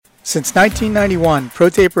Since 1991,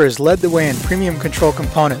 ProTaper has led the way in premium control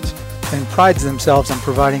components and prides themselves on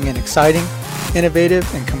providing an exciting, innovative,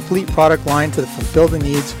 and complete product line to fulfill the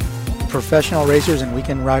needs of professional racers and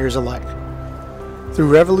weekend riders alike.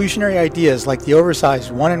 Through revolutionary ideas like the oversized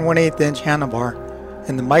 1 1/8 inch handlebar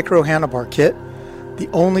and the micro handlebar kit, the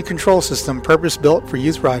only control system purpose-built for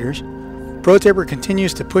youth riders, ProTaper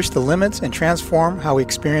continues to push the limits and transform how we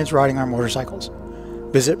experience riding our motorcycles.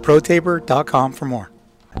 Visit ProTaper.com for more.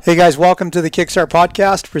 Hey guys, welcome to the Kickstart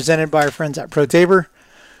Podcast presented by our friends at ProTaper.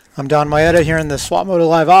 I'm Don Maeda here in the Swap Moto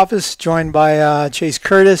Live office, joined by Chase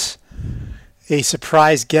Curtis, a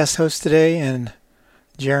surprise guest host today, and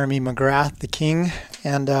Jeremy McGrath, the king.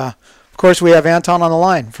 And of course, we have Anton on the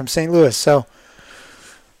line from St. Louis. So,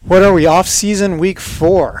 what are we, off-season week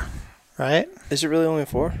 4, right? Is it really only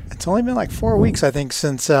 4? It's only been like 4 weeks, I think,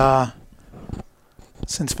 since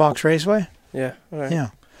Fox Raceway. Yeah. All right. Yeah.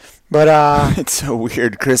 But it's so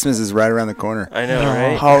weird. Christmas is right around the corner. I know,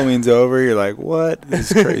 right? Halloween's over. You're like, what?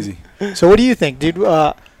 This is crazy. So what do you think, dude?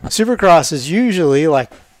 Supercross is usually like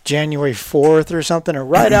January 4th or something, or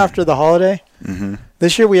right after the holiday. Mm-hmm.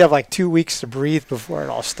 This year we have like 2 weeks to breathe before it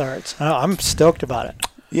all starts. I'm stoked about it.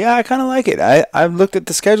 Yeah, I kind of like it. I've looked at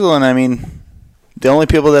the schedule, and I mean, the only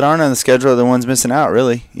people that aren't on the schedule are the ones missing out,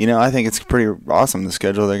 really. You know, I think it's pretty awesome, the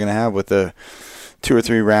schedule they're going to have with the 2 or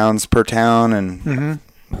 3 rounds per town, and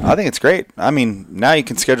I think it's great. I mean, now you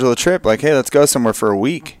can schedule a trip like, hey, let's go somewhere for a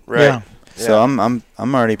week. Right. Yeah. So I'm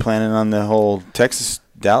already planning on the whole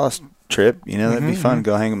Texas-Dallas trip. You know, that'd be fun.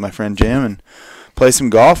 Go hang with my friend Jim and play some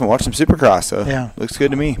golf and watch some Supercross. So looks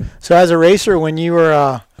good to me. So as a racer, when you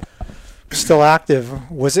were still active,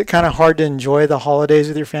 was it kind of hard to enjoy the holidays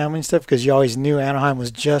with your family and stuff because you always knew Anaheim was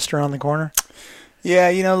just around the corner? Yeah,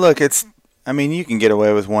 you know, look, you can get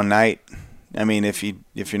away with one night. I mean, if you're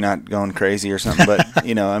not going crazy or something, but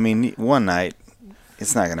you know, I mean, one night,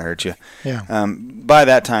 it's not going to hurt you. Yeah. By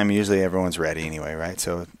that time, usually everyone's ready anyway, right?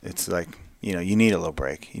 So it's like, you know, you need a little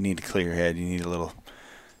break. You need to clear your head. You need a little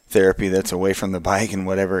therapy that's away from the bike and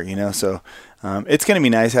whatever, you know. So it's going to be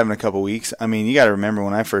nice having a couple weeks. I mean, you got to remember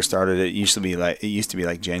when I first started, it used to be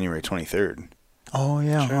like January 23rd. Oh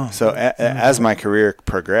yeah. Sure. Huh. So as my career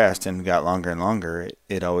progressed and got longer and longer,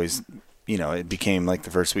 it always, you know, it became like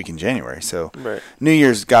the first week in January. So New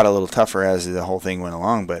Year's got a little tougher as the whole thing went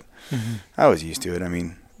along, but I was used to it. I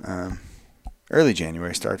mean, early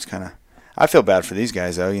January starts kind of. I feel bad for these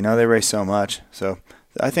guys though. You know, they race so much, so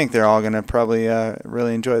I think they're all going to probably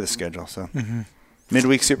really enjoy the schedule. So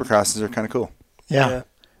midweek Supercrosses are kind of cool. Yeah.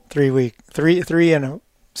 3 week, three in a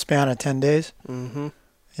span of 10 days. Mm-hmm.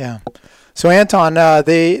 Yeah. So Anton,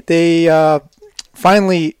 they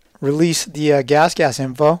finally released the gas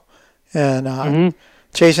info, and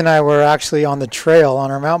Chase and I were actually on the trail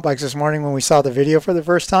on our mountain bikes this morning when we saw the video for the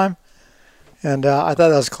first time, and I thought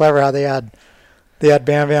that was clever how they had Bam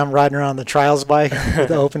Bam riding around the trials bike with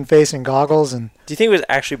the open face and goggles. And do you think it was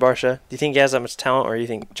actually Barsha? Do you think he has that much talent, or do you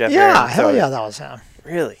think Jeff? Yeah, Aaron hell yeah, that was him.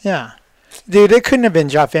 Really? Yeah, dude, it couldn't have been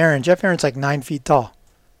Jeff Aaron. Jeff Aaron's like 9 feet tall.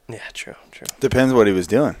 Yeah, true. Depends what he was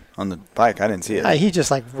doing on the bike. I didn't see it. He just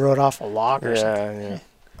like rode off a log or something. Yeah.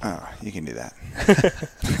 Oh, you can do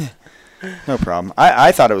that. No problem.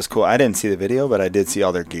 I thought it was cool. I didn't see the video, but I did see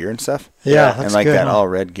all their gear and stuff. Yeah, and like good, that huh? all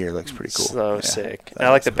red gear looks pretty cool. So sick. And I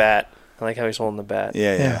like the bat. I like how he's holding the bat.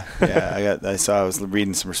 Yeah. I was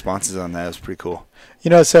reading some responses on that. It was pretty cool. You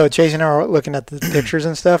know, so Chase and I were looking at the pictures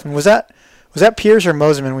and stuff, and was that Pierce or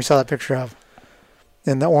Mosiman we saw that picture of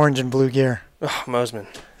in the orange and blue gear? Oh, Mosiman.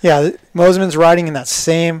 Yeah, Mosiman's riding in that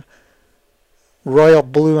same royal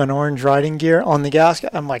blue and orange riding gear on the gas.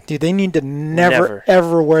 I'm like, dude, they need to never.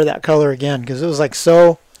 Ever wear that color again because it was like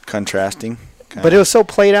so contrasting. But it was so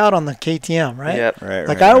played out on the KTM, right? Yep. Right.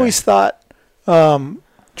 Like I always thought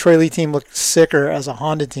Troy Lee team looked sicker as a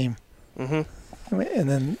Honda team. Mm-hmm. And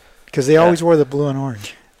then because they always wore the blue and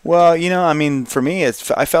orange. Well, you know, I mean, for me, I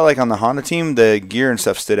felt like on the Honda team, the gear and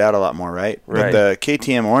stuff stood out a lot more, right? But the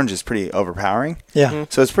KTM orange is pretty overpowering. Yeah.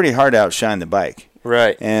 So it's pretty hard to outshine the bike.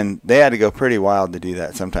 Right. And they had to go pretty wild to do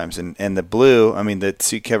that sometimes. And the blue, I mean, the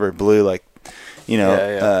seat cover blue, like, you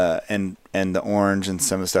know, and the orange and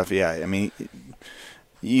some of the stuff. Yeah, I mean,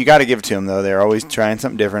 you got to give it to them, though. They're always trying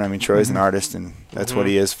something different. I mean, Troy's an artist, and that's what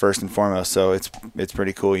he is first and foremost. So it's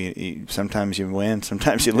pretty cool. Sometimes you win,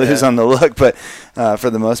 sometimes you lose on the look. But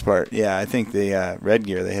for the most part, yeah, I think the red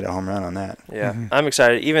gear, they hit a home run on that. Yeah, I'm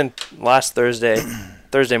excited. Even last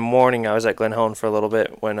Thursday morning, I was at Glen Helen for a little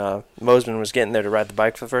bit when Mosiman was getting there to ride the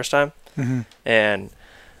bike for the first time. And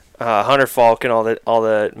Hunter Falk and all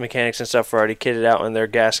the mechanics and stuff were already kitted out in their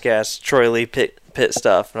gas Troy Lee pit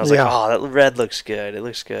stuff, and I was like, oh, that red looks good. It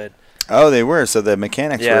looks good. Oh, they were. So the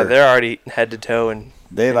mechanics were. Yeah, they're already head to toe in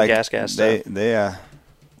They like gas they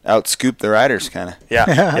outscoop the riders kind of. Yeah.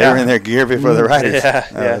 They were in their gear before the riders. Yeah.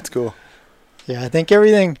 That's cool. Yeah, I think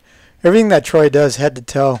everything that Troy does head to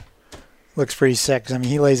toe looks pretty sick. 'Cause, I mean,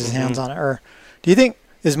 he lays his hands on it. Do you think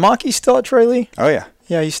is Maki still at Troy Lee? Oh yeah.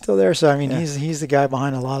 Yeah, he's still there. So I mean, he's the guy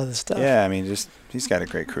behind a lot of the stuff. Yeah, I mean, he's got a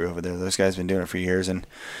great crew over there. Those guys have been doing it for years, and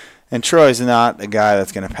Troy's not a guy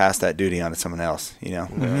that's going to pass that duty on to someone else. You know,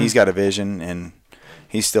 he's got a vision, and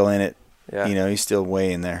he's still in it. Yeah. You know, he's still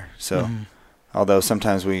way in there. So, although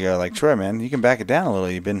sometimes we go like, Troy, man, you can back it down a little.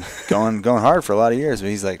 You've been going hard for a lot of years, but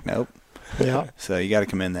he's like, nope. Yeah. So you got to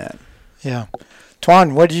commend that. Yeah.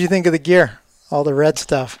 Twan, what did you think of the gear? All the red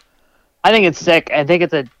stuff. I think it's sick. I think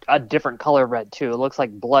it's a different color red too. It looks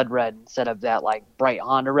like blood red instead of that like bright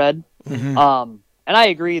Honda red. Mm-hmm. And I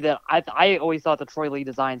agree that I always thought the Troy Lee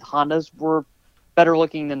Designs Hondas were better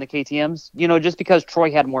looking than the KTM's. You know, just because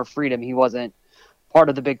Troy had more freedom, he wasn't part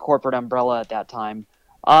of the big corporate umbrella at that time.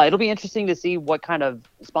 It'll be interesting to see what kind of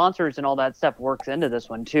sponsors and all that stuff works into this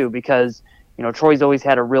one too, because you know Troy's always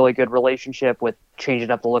had a really good relationship with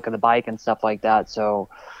changing up the look of the bike and stuff like that. So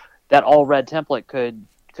that all red template could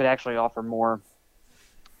actually offer more,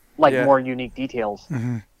 more unique details.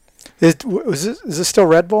 Mm-hmm. Is this still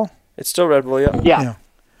Red Bull? It's still Red Bull, yeah. Yeah.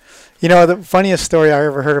 You know, the funniest story I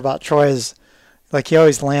ever heard about Troy is, like, he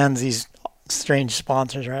always lands these strange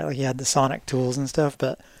sponsors, right? Like, he had the Sonic tools and stuff,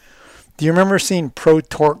 but do you remember seeing Pro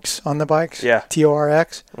Torx on the bikes? Yeah.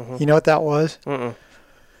 TORX? Mm-hmm. You know what that was? Mm-mm.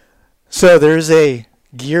 So there's a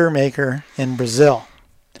gear maker in Brazil,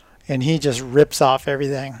 and he just rips off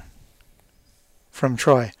everything from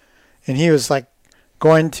Troy. And he was, like,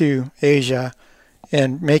 going to Asia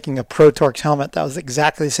and making a Pro Torx helmet that was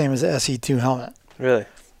exactly the same as the SE2 helmet. Really?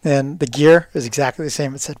 And the gear is exactly the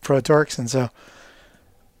same. It said Pro Torx. And so,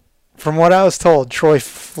 from what I was told, Troy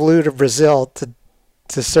flew to Brazil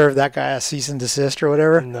to serve that guy a cease and desist or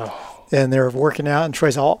whatever. No. And they were working out, and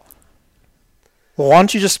Troy's all, well, why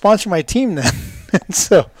don't you just sponsor my team then? And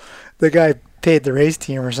so the guy paid the race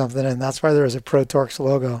team or something, and that's why there was a Pro Torx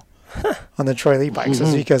logo on the Troy Lee bikes.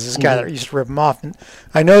 It's because this guy that used to rip them off. And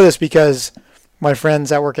I know this because my friends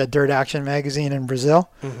that work at Dirt Action magazine in Brazil,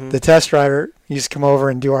 the test rider used to come over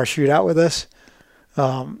and do our shootout with us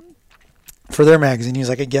for their magazine. He was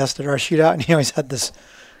like a guest at our shootout, and he always had this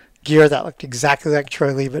gear that looked exactly like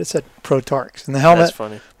Troy Lee, but it said Pro Torx. And the helmet, that's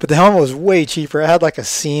funny. But the helmet was way cheaper. It had like a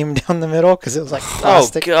seam down the middle because it was like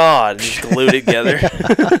plastic. Oh, God. Just glued it together.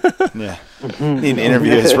 Yeah. Need to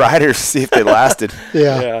interview his riders, see if they lasted.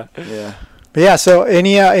 Yeah. Yeah. But yeah, so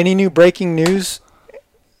any new breaking news,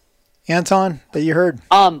 Anton, that you heard?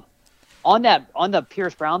 On the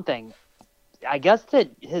Pierce Brown thing, I guess that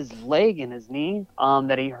his leg and his knee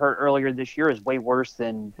that he hurt earlier this year is way worse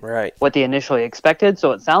than what they initially expected.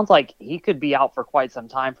 So it sounds like he could be out for quite some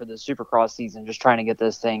time for the Supercross season, just trying to get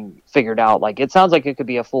this thing figured out. Like, it sounds like it could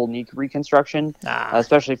be a full knee reconstruction,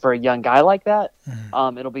 especially for a young guy like that.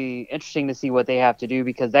 It'll be interesting to see what they have to do,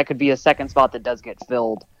 because that could be a second spot that does get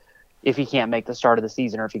filled if he can't make the start of the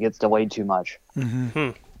season or if he gets delayed too much.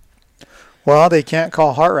 Well, they can't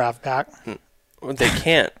call Hartraff back. They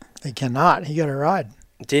can't. They cannot. He got a ride.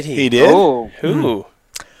 Did he? He did? Oh. Who?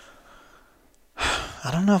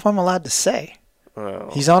 I don't know if I'm allowed to say.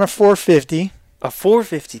 Oh. He's on a 450. A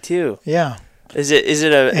 452. Yeah. Is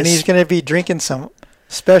it a? And he's going to be drinking some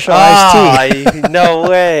special iced tea. No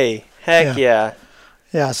way. Heck yeah.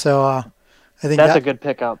 Yeah. So I think that's a good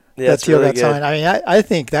pickup. Yeah, that's really got good. signed. I mean, I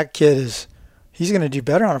think that kid he's going to do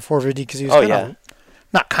better on a 450 because he was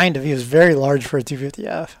he was very large for a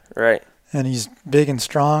 250F. Right. And he's big and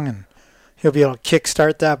strong, and he'll be able to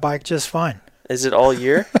kickstart that bike just fine. Is it all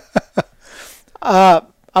year? I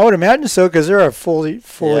would imagine so, because they're a full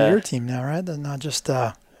year team now, right? They're not just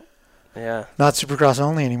not Supercross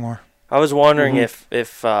only anymore. I was wondering if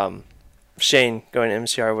Shane going to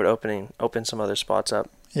MCR would open some other spots up.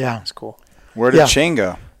 Yeah, that's cool. Where did Shane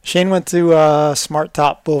go? Shane went to Smart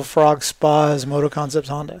Top, Bullfrog, Spas, Moto Concepts,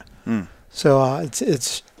 Honda. So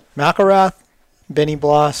it's McElrath, Benny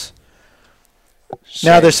Bloss.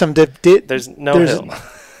 Shane. Now there's some there's Hill.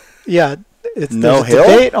 Yeah, there's Hill?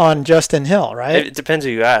 debate on Justin Hill, right? It depends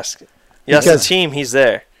who you ask. Yes, the team, he's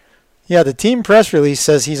there. Yeah, the team press release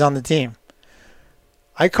says he's on the team.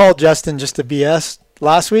 I called Justin just to BS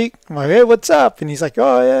last week. I'm like, hey, what's up? And he's like,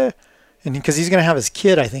 oh, yeah. And because he's going to have his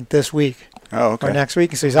kid, I think, this week or next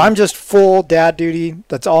week. So he's I'm just full dad duty.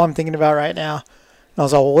 That's all I'm thinking about right now. And I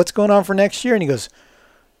was like, well, what's going on for next year? And he goes,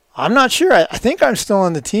 I'm not sure. I think I'm still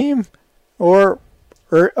on the team. Or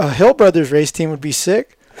a Hill Brothers race team would be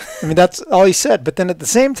sick. I mean, that's all he said. But then at the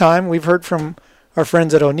same time, we've heard from our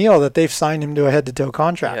friends at O'Neill that they've signed him to a head-to-toe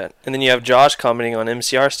contract. Yeah. And then you have Josh commenting on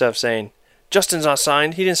MCR stuff saying, Justin's not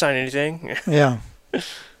signed. He didn't sign anything. Yeah.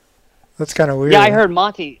 That's kind of weird. Yeah, I heard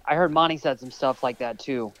Monty said some stuff like that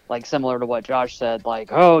too, like similar to what Josh said, like,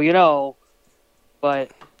 oh,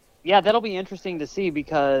 but yeah, that'll be interesting to see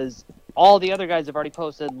because all the other guys have already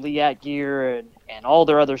posted Liat gear and all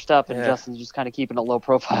their other stuff, and Justin's just kind of keeping a low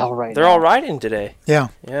profile right now. They're all riding today. Yeah.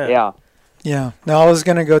 Yeah. Now, I was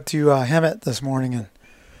going to go to Hemet this morning and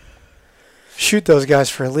shoot those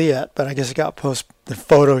guys for Liat, but I guess the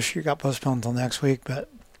photo shoot got postponed until next week, but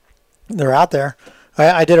they're out there.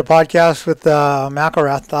 I did a podcast with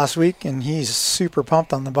McElrath last week, and he's super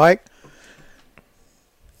pumped on the bike.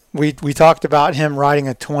 We talked about him riding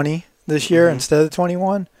a 20 this year instead of the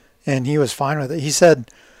 21, and he was fine with it. He said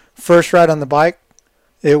first ride on the bike,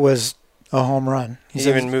 it was a home run. He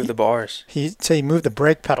even moved the bars. He said he moved the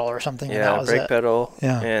brake pedal or something. Yeah, and that was brake it. pedal.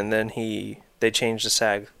 Yeah. And then they changed the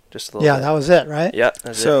sag just a little bit. Yeah, that was it, right? Yeah,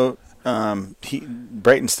 that's it.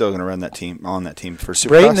 Brayton's still going to run that team for Supercross.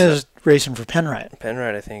 Brayton is racing for Penrite.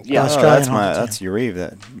 Penrite, I think. Yeah, that's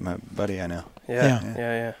Uribe, my buddy I know.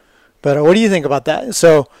 Yeah. But what do you think about that?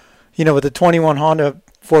 So, with the 21 Honda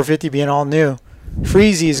 450 being all new,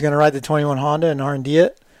 Freezy is going to ride the 21 Honda and R&D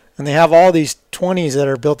it, and they have all these 20s that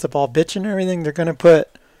are built up all bitch and everything. They're going to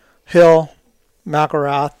put Hill,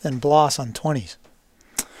 McElrath, and Bloss on 20s.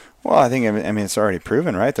 Well, I think it's already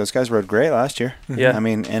proven, right? Those guys rode great last year. Yeah.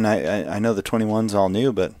 And I know the 21's all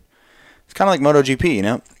new, but it's kind of like MotoGP,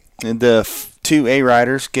 The 2A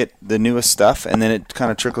riders get the newest stuff, and then it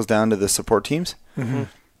kind of trickles down to the support teams. Mm-hmm.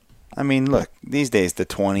 I mean, look, these days the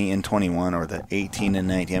 20 and 21 or the 18 and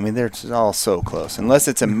 19, they're all so close. Unless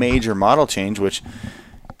it's a major model change, which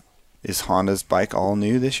is Honda's bike all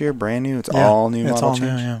new this year, brand new. It's all new model change.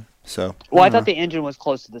 New, yeah. So. Well, I thought the engine was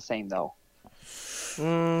close to the same, though.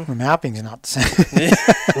 The mapping's not the same.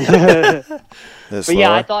 But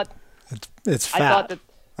yeah, I thought it's fat. I thought that.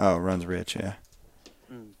 Oh, it runs rich, yeah.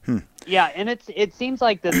 Yeah, and it seems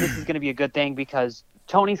like that this is going to be a good thing because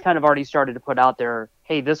Tony's kind of already started to put out there,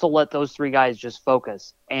 hey, this will let those three guys just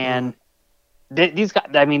focus. And these guys,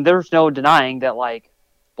 there's no denying that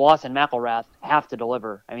Bloss and McElrath have to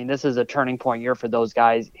deliver. This is a turning point year for those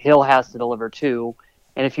guys. Hill has to deliver too.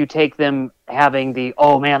 And if you take them having the,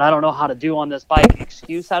 oh man, I don't know how to do on this bike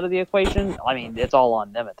excuse out of the equation, it's all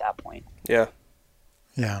on them at that point. Yeah.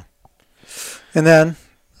 Yeah. And then,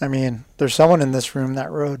 there's someone in this room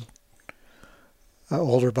that rode an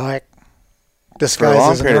older bike. For a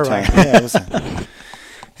long period of time. Yeah,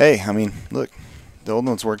 hey, look, the old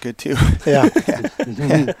ones work good too. Yeah.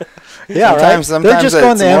 Sometimes they're just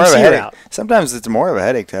going the MC route. Sometimes it's more of a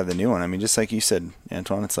headache to have the new one. Just like you said,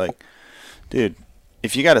 Antoine, it's like, dude,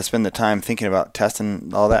 if you got to spend the time thinking about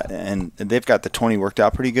testing all that, and they've got the 20 worked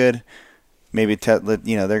out pretty good, maybe they're going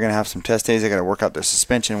to have some test days. They got to work out their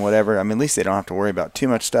suspension, whatever. At least they don't have to worry about too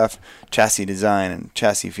much stuff, chassis design and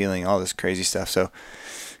chassis feeling, all this crazy stuff. So,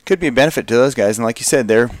 could be a benefit to those guys. And like you said,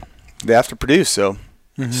 they have to produce. So,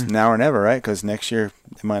 it's now or never, right? Because next year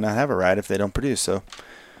they might not have a ride if they don't produce. So,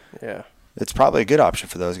 yeah, it's probably a good option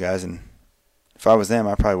for those guys. And if I was them,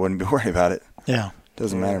 I probably wouldn't be worried about it. Yeah,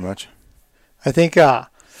 doesn't matter much. I think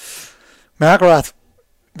McElrath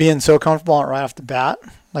being so comfortable right off the bat,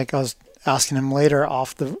 like I was asking him later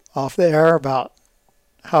off the air about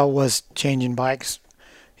how it was changing bikes.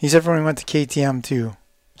 He said when we went to KTM to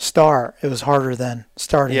Star, it was harder than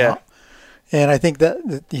starting out. And I think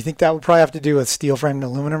do you think that would probably have to do with steel frame and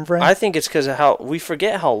aluminum frame? I think it's because of how we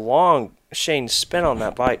forget how long Shane spent on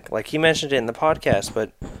that bike. Like he mentioned it in the podcast,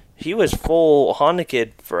 but he was full Honda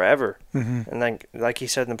kid forever. Mm-hmm. And like he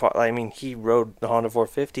said in the podcast, he rode the Honda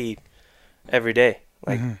 450 every day.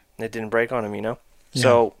 It didn't break on him, Yeah.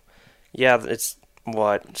 So, yeah, it's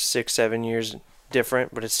 6-7 years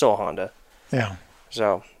different, but it's still a Honda. Yeah.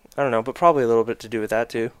 So, I don't know, but probably a little bit to do with that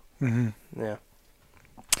too. Mm-hmm. Yeah.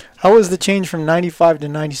 How was the change from 95 to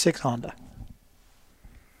 96 Honda?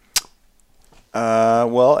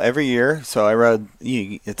 Well, every year. So I rode.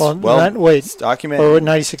 It's it's documented. Or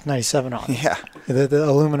 96, 97 Honda. Yeah. The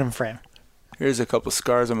aluminum frame. Here's a couple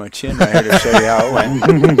scars on my chin right here to show you how it went.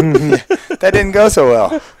 That didn't go so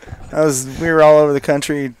well. We were all over the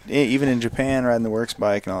country, even in Japan, riding the Works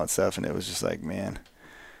bike and all that stuff, and it was just like, man.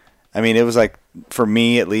 It was like, for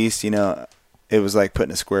me at least, it was like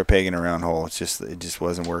putting a square peg in a round hole. It just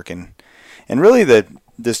wasn't working. And really,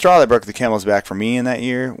 the straw that broke the camel's back for me in that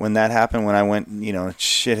year, when that happened, when I went,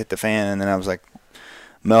 shit hit the fan, and then I was like,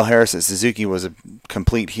 Mel Harris at Suzuki was a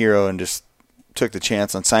complete hero and just took the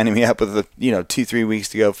chance on signing me up with 2-3 weeks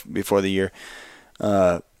to go before the year.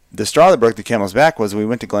 The straw that broke the camel's back was we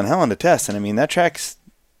went to Glen Helen to test, and that track's,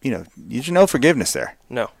 there's no forgiveness there.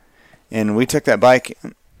 No. And we took that bike,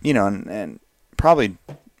 and probably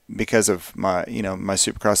because of my my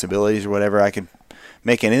Supercross abilities or whatever, I could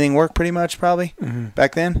make anything work pretty much probably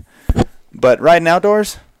back then. But riding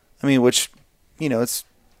outdoors, I mean, which it's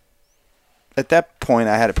at that point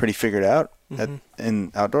I had it pretty figured out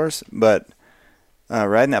in outdoors, but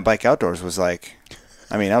riding that bike outdoors was like,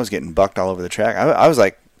 I mean, I was getting bucked all over the track. I was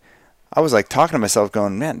like talking to myself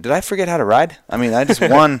going, man, did I forget how to ride? I mean, I just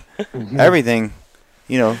won everything,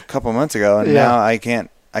 a couple of months ago, and now I can't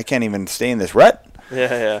even stay in this rut.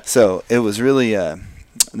 Yeah. So it was really,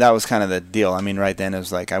 that was kind of the deal. I mean, right then it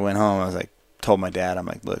was like, I went home, I was like, told my dad, I'm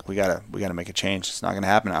like, look, we gotta make a change. It's not gonna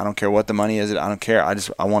happen. I don't care what the money is. I don't care.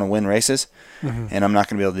 I want to win races, and I'm not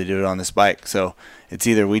gonna be able to do it on this bike. So it's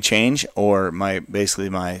either we change or my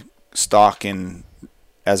stock in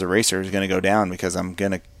as a racer is gonna go down, because I'm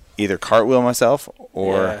gonna either cartwheel myself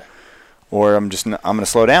or I'm gonna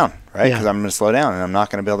slow down, right? Because I'm gonna slow down and I'm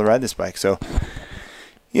not gonna be able to ride this bike. So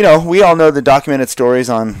we all know the documented stories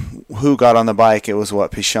on who got on the bike. It was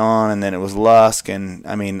Pichon, and then it was Lusk, and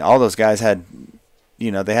I mean, all those guys had,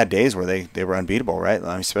 they had days where they were unbeatable, right?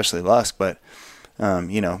 I mean, especially Lusk, but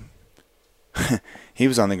he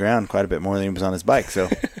was on the ground quite a bit more than he was on his bike. So,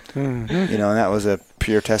 and that was a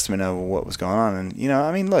pure testament of what was going on. And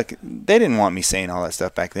I mean, look, they didn't want me saying all that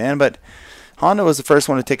stuff back then, but Honda was the first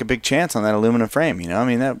one to take a big chance on that aluminum frame. I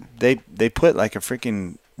mean, that they put like a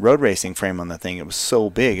freaking road racing frame on the thing. It was so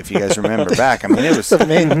big, if you guys remember back. I mean, it was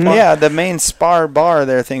the main spar bar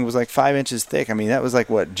there thing was like 5 inches thick. I mean, that was like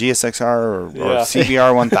what GSXR or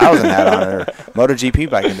CBR 1000 had on it, or MotoGP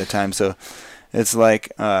bike at the time. So it's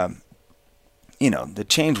like, the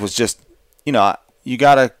change was just, you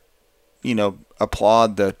gotta,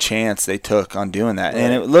 applaud the chance they took on doing that.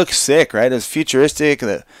 And it looked sick, right? It was futuristic.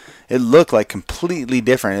 It looked like completely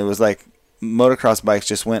different. It was like motocross bikes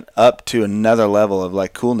just went up to another level of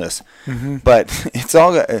like coolness, but it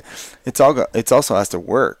also has to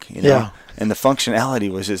work, and the functionality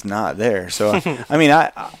was just not there. So I mean,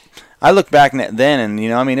 I look back then,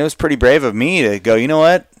 and I mean, it was pretty brave of me to go,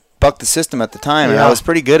 what, buck the system at the time, and I was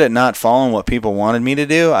pretty good at not following what people wanted me to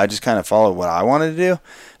do. I just kind of followed what I wanted to do.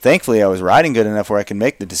 Thankfully, I was riding good enough where I could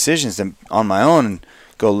make the decisions on my own and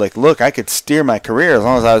go like, look, I could steer my career as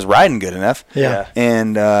long as I was riding good enough.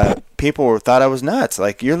 And people thought I was nuts.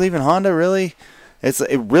 Like, you're leaving Honda, really?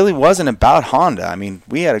 It really wasn't about Honda. I mean,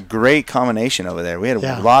 we had a great combination over there. We had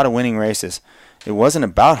a lot of winning races. It wasn't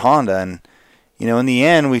about Honda. And in the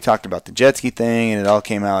end, we talked about the jet ski thing, and it all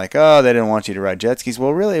came out like, oh, they didn't want you to ride jet skis.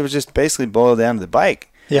 Well, really, it was just basically boiled down to the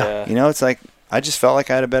bike. It's like I just felt like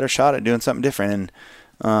I had a better shot at doing something different. And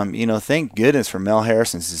thank goodness for Mel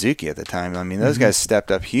Harris and Suzuki at the time. I mean, those guys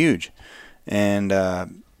stepped up huge. And,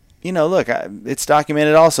 look, it's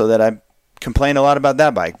documented also that I complained a lot about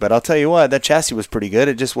that bike. But I'll tell you what, that chassis was pretty good.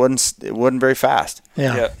 It just wasn't very fast.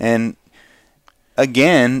 And,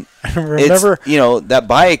 again, I remember, that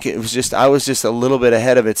bike, I was just a little bit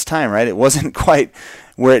ahead of its time, right? It wasn't quite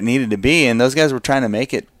where it needed to be. And those guys were trying to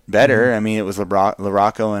make it better. I mean, it was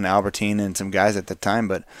LaRocco and Albertine and some guys at the time.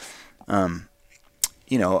 But,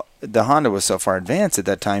 the Honda was so far advanced at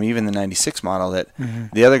that time, even the 96 model, that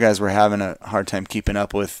the other guys were having a hard time keeping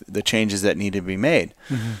up with the changes that needed to be made.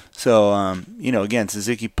 So, again,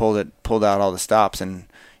 Suzuki pulled out all the stops. And,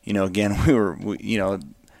 again, a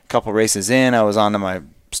couple races in, I was onto my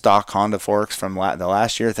stock Honda forks from the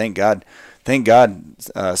last year. Thank God,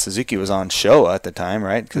 Suzuki was on Showa at the time,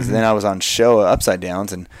 right? Because then I was on Showa upside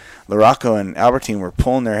downs, and LaRocco and Albertine were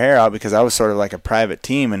pulling their hair out because I was sort of like a private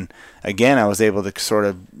team. And again, I was able to sort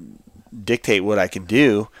of dictate what I could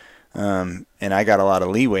do, and I got a lot of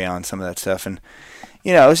leeway on some of that stuff. And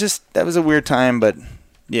it was just, that was a weird time, but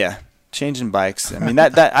yeah, changing bikes. I mean,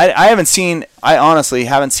 I honestly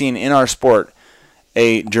haven't seen in our sport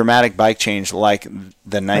a dramatic bike change like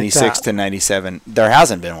the 96 to 97. There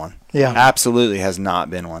hasn't been one. Absolutely has not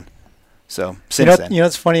been one. So since then,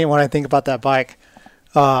 it's funny when I think about that bike.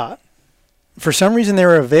 For some reason, they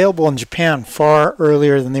were available in Japan far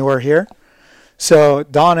earlier than they were here. So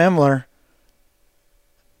Don Emler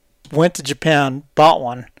went to Japan, bought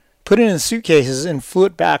one, put it in suitcases, and flew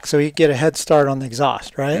it back so he could get a head start on the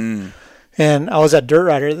exhaust, right? And I was at Dirt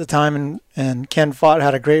Rider at the time, and Ken Fott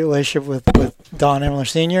had a great relationship with Don Emler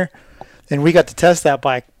Sr., and we got to test that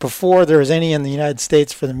bike before there was any in the United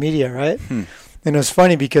States for the media, right? And it was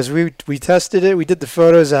funny because we tested it. We did the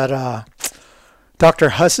photos at Dr.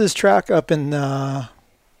 Huss's track up in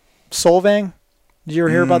Solvang. Did you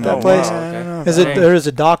ever hear about that place? Wow, okay. There was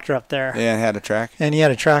a doctor up there. Yeah, had a track. And he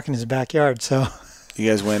had a track in his backyard. So you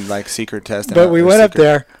guys went like secret testing. But we went up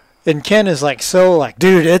there, and Ken is like,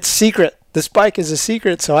 dude, it's secret. This bike is a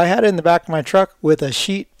secret. So I had it in the back of my truck with a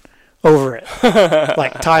sheet over it,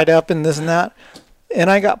 like tied up and this and that. And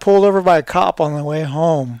I got pulled over by a cop on the way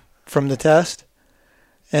home from the test.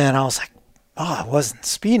 And I was like, oh, I wasn't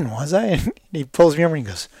speeding, was I? And he pulls me over and he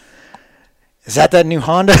goes, is that new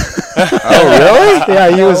Honda? Oh, really?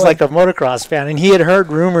 Yeah, he was like a motocross fan. And he had heard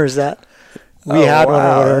rumors that we had one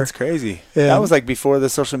over. That's crazy. Yeah. That was like before the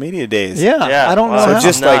social media days. Yeah, I don't know So how.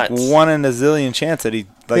 just like one in a zillion chance that he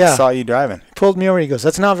saw you driving. He pulled me over. He goes,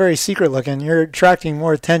 that's not very secret looking. You're attracting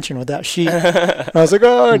more attention with that sheet. And I was like,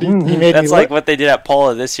 oh, he made That's me like what they did at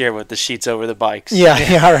Polo this year with the sheets over the bikes. Yeah,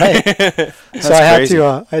 right. So I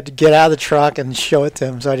had to get out of the truck and show it to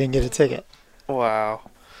him so I didn't get a ticket. Wow.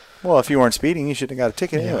 Well, if you weren't speeding, you shouldn't have got a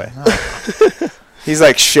ticket anyway. No. He's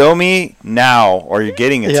like, show me now or you're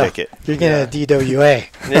getting a ticket. You're getting a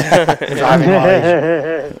DWA.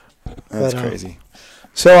 Driving That's crazy.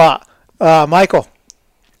 So, Michael,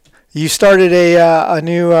 you started a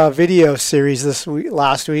new video series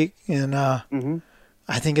last week, and I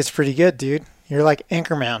think it's pretty good, dude. You're like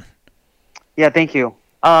Anchorman. Yeah, thank you.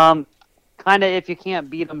 Kind of, if you can't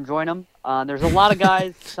beat them, join them. There's a lot of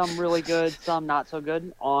guys, some really good, some not so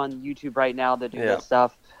good, on YouTube right now that do that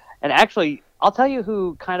stuff. And actually, I'll tell you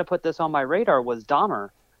who kind of put this on my radar was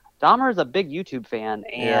Dahmer. Dahmer is a big YouTube fan,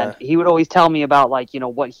 and he would always tell me about, like,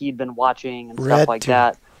 what he'd been watching and stuff like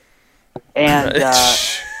that. And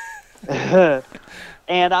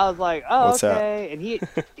and I was like, oh, What's okay. up? And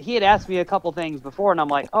he had asked me a couple things before, and I'm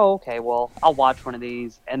like, oh, okay, well, I'll watch one of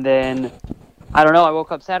these. And then, I don't know, I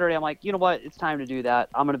woke up Saturday, I'm like, you know what, it's time to do that.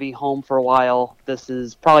 I'm going to be home for a while. This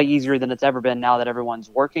is probably easier than it's ever been now that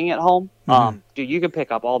everyone's working at home. Dude, you can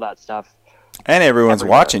pick up all that stuff. And everyone's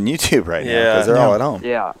watching YouTube right now because they're all at home.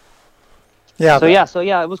 Yeah. Yeah. So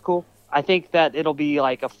it was cool. I think that it'll be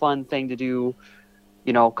like a fun thing to do,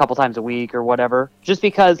 a couple times a week or whatever. Just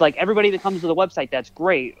because, like, everybody that comes to the website, that's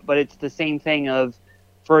great, but it's the same thing of,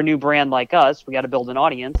 for a new brand like us, we got to build an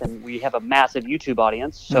audience, and we have a massive YouTube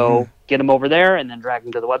audience. So get them over there and then drag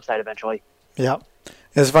them to the website eventually. Yeah.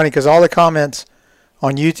 It's funny because all the comments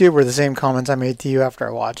on YouTube were the same comments I made to you after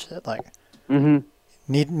I watched it. Like,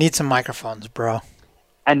 need some microphones, bro.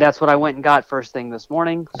 And that's what I went and got first thing this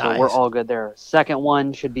morning. So Nice. we're all good there. Second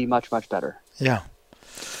one should be much, much better. Yeah.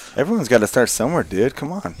 Everyone's got to start somewhere, dude.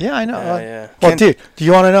 Come on. Yeah, I know. Yeah. Well, dude, do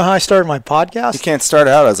you want to know how I started my podcast? You can't start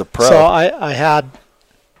out as a pro. So I had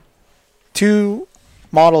 2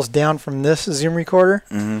 models down from this Zoom recorder,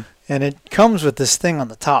 and it comes with this thing on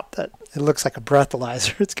the top that it looks like a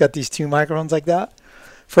breathalyzer. It's got these 2 microphones like that.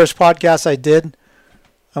 First podcast I did,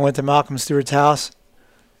 I went to Malcolm Stewart's house.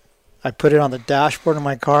 I put it on the dashboard of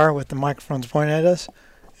my car with the microphones pointing at us,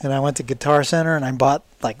 and I went to Guitar Center and I bought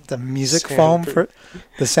like the music foam for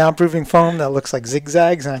the soundproofing foam that looks like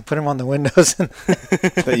zigzags, and I put them on the windows.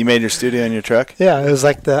 That you made your studio in your truck? Yeah, it was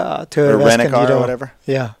like the Toyota Or rent a car Escondido. or whatever?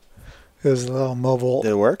 Yeah. It was a little mobile.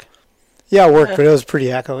 Did it work? Yeah, it worked, but it was pretty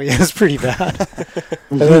echoey. It was pretty bad.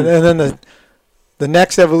 and then the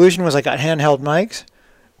next evolution was I got handheld mics,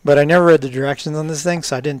 but I never read the directions on this thing,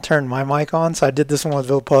 so I didn't turn my mic on. So I did this one with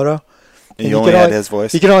Vilpoto. And you only had his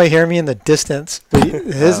voice? You could only hear me in the distance.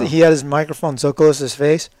 He had his microphone so close to his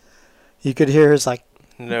face, you could hear his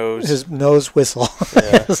nose whistle.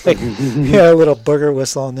 Yeah. It's like he had a little booger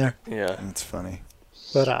whistle in there. Yeah. That's funny.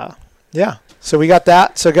 But yeah. So we got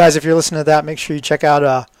that. So guys, if you're listening to that, make sure you check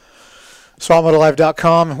out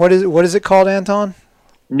swapmotolive.com. What is it called, Anton?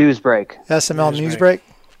 Newsbreak. SML Newsbreak.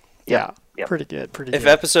 Yeah. Pretty good. If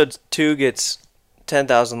episode 2 gets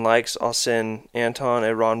 10,000 likes, I'll send Anton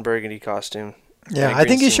a Ron Burgundy costume. Yeah, I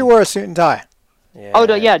think you should wear a suit and tie. Yeah.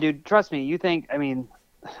 Oh, yeah, dude. Trust me. You think,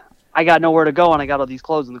 I got nowhere to go and I got all these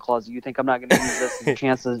clothes in the closet. You think I'm not going to use this as a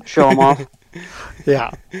chance to show them off?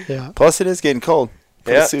 Yeah. Plus, it is getting cold.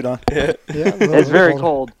 Put a suit on. Yeah, it's very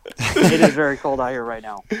cold. It is very cold out here right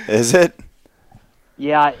now. Is it?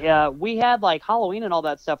 Yeah. We had, like, Halloween and all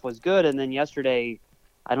that stuff was good, and then yesterday,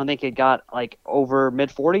 I don't think it got, like, over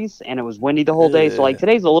mid-40s, and it was windy the whole day. So, like,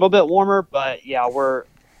 today's a little bit warmer, but, yeah, You're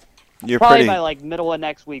probably pretty. by, like, middle of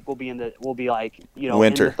next week, we'll be like,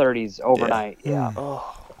 Winter. in the 30s overnight. Yeah.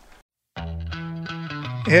 Oh.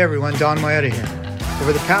 Hey everyone, Don Maeda here.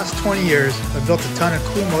 Over the past 20 years, I've built a ton of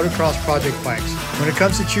cool motocross project bikes. When it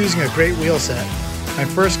comes to choosing a great wheel set, my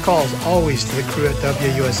first call is always to the crew at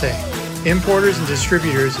WUSA. Importers and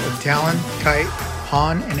distributors of Talon, Kite,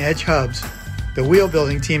 Hahn, and Edge hubs, the wheel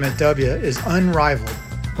building team at W is unrivaled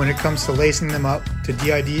when it comes to lacing them up to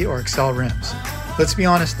DID or Excel rims. Let's be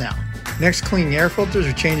honest now. Next, cleaning air filters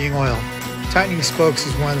or changing oil. Tightening spokes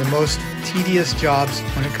is one of the most tedious jobs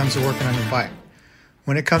when it comes to working on your bike.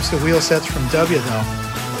 When it comes to wheel sets from W though,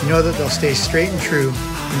 you know that they'll stay straight and true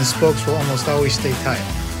and the spokes will almost always stay tight.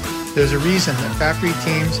 There's a reason that factory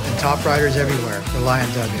teams and top riders everywhere rely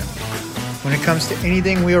on W. When it comes to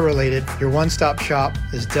anything wheel related, your one-stop shop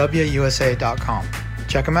is WUSA.com.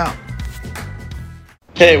 Check them out.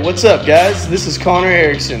 Hey, what's up, guys? This is Connor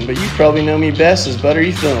Erickson, but you probably know me best as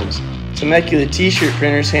Buttery Films. Temecula T-shirt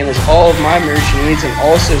printers handles all of my merch needs and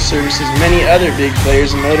also services many other big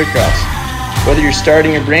players in motocross. Whether you're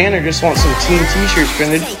starting a brand or just want some team T-shirts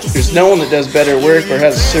printed, there's no one that does better work or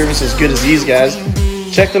has a service as good as these guys.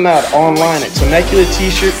 Check them out online at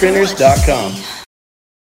TemeculaT-shirtprinters.com.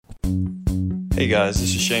 Hey guys,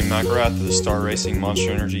 this is Shane McElrath of the Star Racing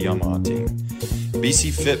Monster Energy Yamaha team.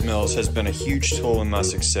 BC Fit Mills has been a huge tool in my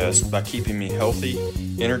success by keeping me healthy,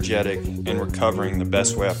 energetic, and recovering the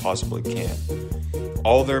best way I possibly can.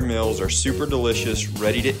 All their meals are super delicious,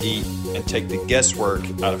 ready to eat, and take the guesswork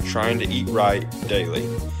out of trying to eat right daily.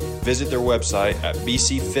 Visit their website at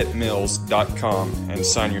bcfitmills.com and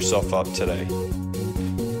sign yourself up today.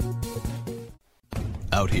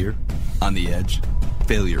 Out here, on the edge,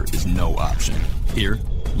 failure is no option. Here,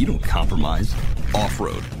 you don't compromise.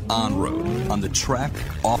 Off-road, on-road, on the track,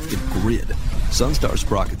 off the grid. Sunstar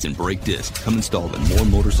sprockets and brake discs come installed in more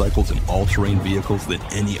motorcycles and all-terrain vehicles than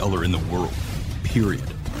any other in the world. Period.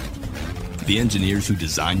 The engineers who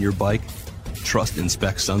design your bike trust and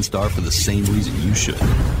inspect Sunstar for the same reason you should.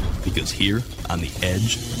 Because here, on the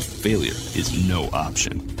edge, failure is no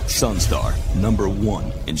option. Sunstar,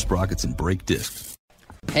 #1 in sprockets and brake discs.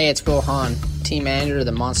 Hey, it's Will Hahn, team manager of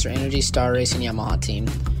the Monster Energy Star Racing Yamaha team.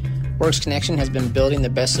 Works Connection has been building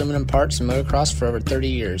the best aluminum parts in motocross for over 30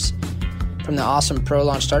 years. From the awesome Pro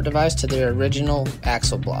Launch start device to their original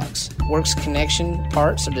axle blocks. Works Connection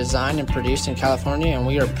parts are designed and produced in California, and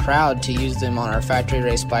we are proud to use them on our factory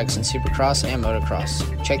race bikes in Supercross and motocross.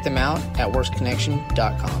 Check them out at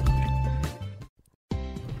worksconnection.com.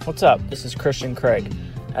 What's up? This is Christian Craig.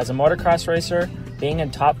 As a motocross racer, being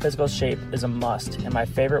in top physical shape is a must, and my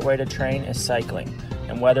favorite way to train is cycling.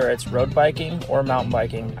 And whether it's road biking or mountain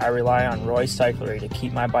biking, I rely on Roy Cyclery to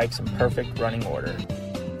keep my bikes in perfect running order.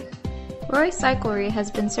 Roy Cyclery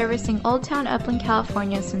has been servicing Old Town Upland,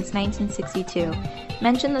 California since 1962.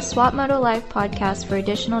 Mention the Swap Moto Live podcast for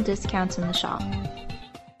additional discounts in the shop.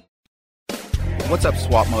 What's up,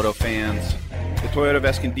 Swap Moto fans? The Toyota of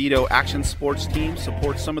Escondido Action Sports team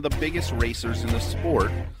supports some of the biggest racers in the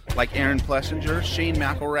sport, like Aaron Plessinger, Shane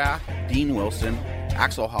McElrath, Dean Wilson,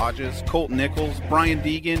 Axel Hodges, Colt Nichols, Brian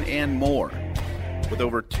Deegan, and more. With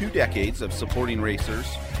over 2 decades of supporting racers,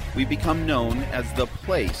 we've become known as the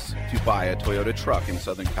place to buy a Toyota truck in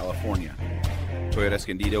Southern California. Toyota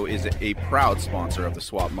Escondido is a proud sponsor of the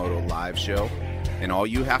Swap Moto Live show, and all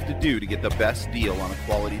you have to do to get the best deal on a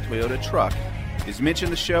quality Toyota truck is mention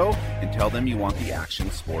the show and tell them you want the Action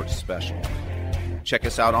Sports Special. Check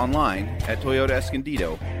us out online at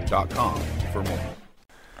toyotaescondido.com for more.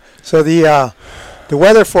 So the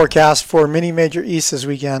weather forecast for Mini Major East this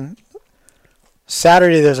weekend,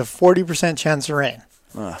 Saturday there's a 40% chance of rain.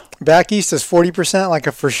 Back east is 40% like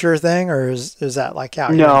a for sure thing, or is that like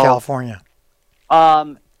out here in California?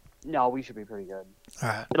 No, we should be pretty good. All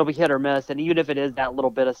right. It'll be hit or miss, and even if it is that little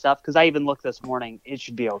bit of stuff, because I even looked this morning, it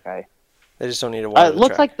should be okay. They just don't need to water It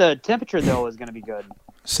looks like the temperature, though, is going to be good.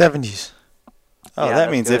 70s. Oh, yeah, that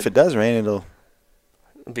means good. If it does rain, it'll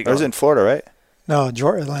be gone. Or is it in Florida, right? No,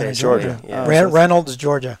 Atlanta, Georgia. Yeah. Reynolds,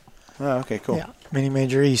 Georgia. Oh, okay, cool. Yeah, Mini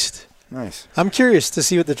Major East. Nice. I'm curious to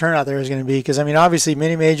see what the turnout there is going to be because, I mean, obviously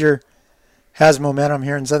Mini Major has momentum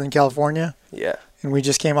here in Southern California. Yeah. And we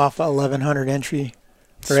just came off a 1,100 entry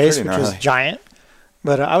race, which was giant.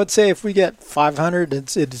 But I would say if we get 500,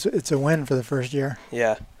 it's a win for the first year.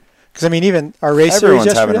 Yeah. Because, I mean, even our race Everyone's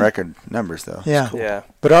series having record numbers, though. Yeah. Cool. Yeah.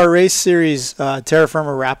 But our race series, Terra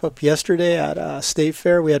Firma wrap-up yesterday at State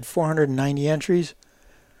Fair, we had 490 entries.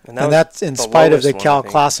 And that's in spite of the Cal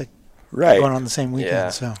Classic going on the same weekend.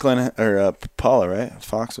 Yeah. So Paula, right?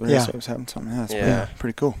 Fox was having something. Yeah, it's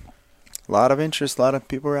pretty cool. A lot of interest, a lot of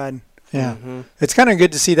people riding. Yeah. Mm-hmm. It's kind of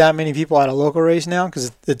good to see that many people at a local race now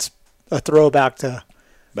because it's a throwback to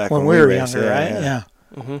when we were younger, right? Yeah.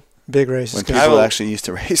 Mm-hmm. Big races. When people actually used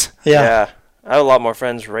to race. Yeah. I have a lot more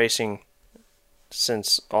friends racing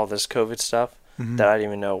since all this COVID stuff that I didn't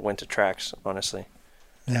even know went to tracks, honestly.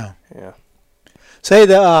 Yeah. Yeah. Say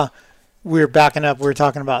we were backing up. We were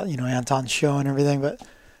talking about, Anton's show and everything, but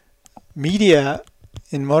media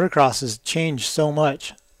in motocross has changed so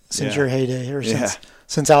much since your heyday or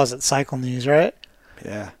since I was at Cycle News, right?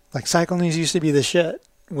 Yeah. Like Cycle News used to be the shit,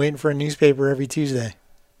 waiting for a newspaper every Tuesday.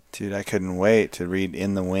 Dude, I couldn't wait to read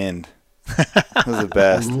In the Wind. It was the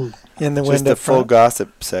best. In the Wind. Just the full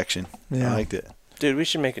gossip section. Yeah. I liked it. Dude, we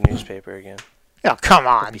should make a newspaper again. Oh, come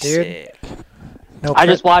on, dude. Sick. I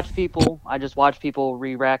just watch people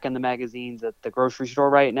re-racking the magazines at the grocery store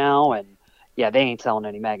right now, and yeah, they ain't selling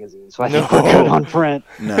any magazines. So I think we're good on print.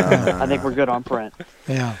 No, I think we're good on print.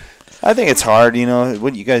 Yeah. I think it's hard.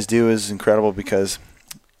 What you guys do is incredible because,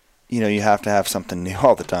 you have to have something new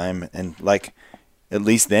all the time. And, like, at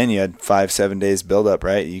least then you had 5-7 days build up,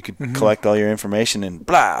 right? You could collect all your information and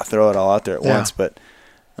throw it all out there at once. But,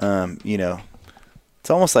 it's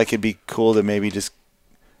almost like it'd be cool to maybe just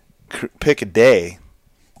pick a day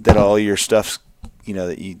that all your stuff's,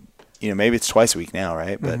 that maybe it's twice a week now,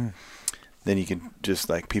 right? But then you can just,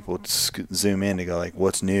 like, people zoom in to go, like,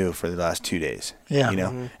 what's new for the last 2 days?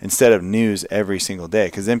 Yeah. Instead of news every single day.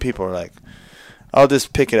 Because then people are like, I'll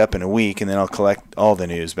just pick it up in a week and then I'll collect all the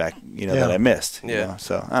news back, that I missed. Yeah.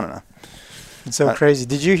 So, I don't know. It's so crazy.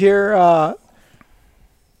 Did you hear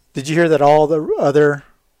that all the other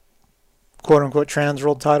quote-unquote trans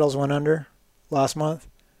world titles went under last month?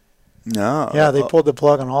 No. Yeah, they pulled the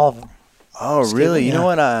plug on all of them. Oh, really? You know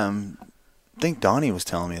what? I think Donnie was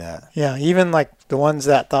telling me that. Yeah, even like the ones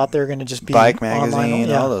that thought they were going to just be Bike Magazine,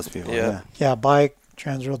 online, all those people. Yeah, Bike,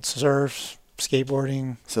 Trans World Surf,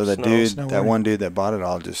 skateboarding. So that that one dude that bought it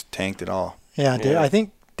all just tanked it all. Yeah, I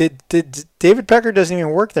think did David Pecker doesn't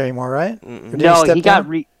even work there anymore, right? No, he got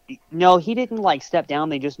No, he didn't like step down.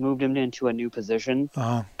 They just moved him into a new position.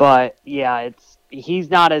 But yeah, he's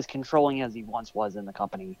not as controlling as he once was in the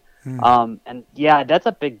company. And yeah, that's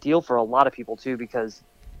a big deal for a lot of people too, because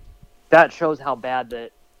that shows how bad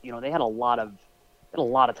that, they had a lot of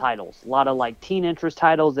titles, a lot of like teen interest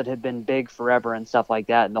titles that had been big forever and stuff like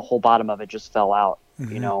that. And the whole bottom of it just fell out,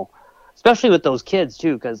 especially with those kids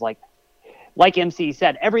too. Cause like MC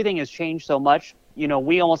said, everything has changed so much,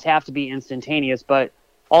 we almost have to be instantaneous, but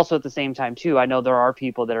also at the same time too, I know there are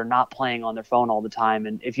people that are not playing on their phone all the time.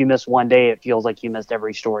 And if you miss one day, it feels like you missed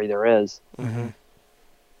every story there is.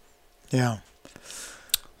 Yeah.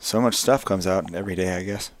 So much stuff comes out every day, I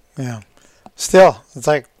guess. Yeah. Still, it's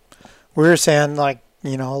like we were saying, like,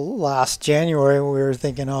 last January, we were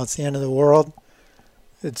thinking, oh, it's the end of the world.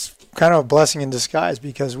 It's kind of a blessing in disguise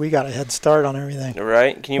because we got a head start on everything.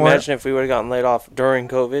 Right? Can you imagine if we would have gotten laid off during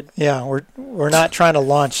COVID? Yeah, we're not trying to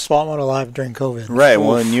launch Swap Moto Live during COVID. Right.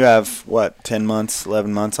 Well, and you have, 10 months,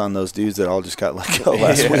 11 months on those dudes that all just got let go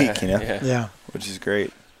last week, Yeah. Which is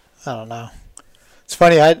great. I don't know. It's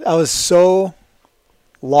funny. I was so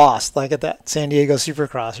lost, like at that San Diego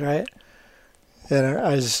Supercross, right?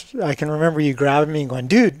 And I can remember you grabbing me and going,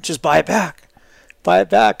 dude, just buy it back. Buy it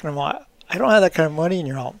back. And I'm like, I don't have that kind of money. And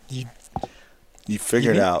you're all, you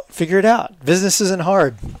figure it out. Figure it out. Business isn't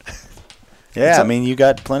hard. Yeah, you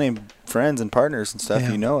got plenty of friends and partners and stuff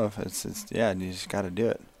you know of. It's and you just got to do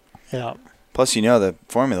it. Yeah. Plus, the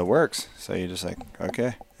formula works. So you're just like,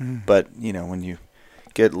 okay. But, when you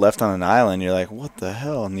get left on an island, you're like, what the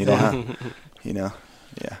hell? And you don't have, yeah.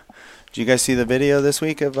 Did you guys see the video this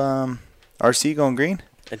week of RC going green?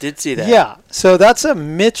 I did see that. Yeah. So that's a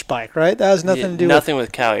Mitch bike, right? That has nothing to do nothing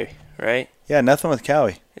with Cowie, right? Yeah, nothing with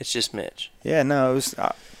Cowie. It's just Mitch. Yeah, no, it was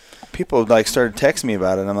people started texting me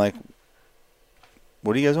about it, and I'm like,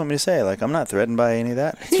 what do you guys want me to say? Like, I'm not threatened by any of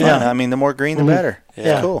that. It's fine. The more green, the better.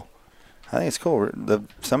 Yeah. It's cool. I think it's cool.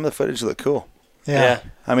 Some of the footage looked cool. Yeah.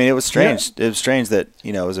 It was strange. Yeah. It was strange that,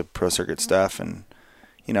 it was a pro circuit stuff, and,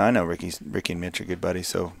 I know Ricky and Mitch are good buddies,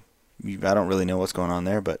 so I don't really know what's going on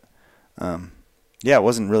there, but, it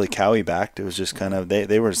wasn't really Cowie backed. It was just kind of,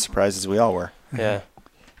 they were as surprised as we all were. Yeah.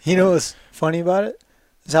 What's funny about it?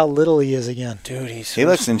 Is how little he is again. Dude, he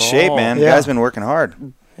looks in shape, man. The guy's been working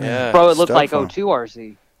hard. Yeah. Bro, it looked like 02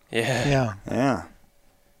 RC. Yeah.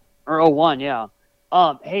 Or 01, yeah.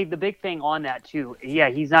 Hey, the big thing on that too,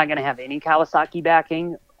 he's not going to have any Kawasaki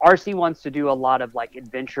backing. RC wants to do a lot of like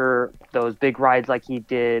adventure, those big rides like he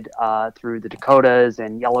did through the Dakotas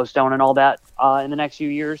and Yellowstone and all that in the next few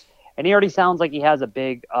years. And he already sounds like he has a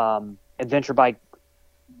big adventure bike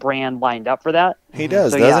brand lined up for that. He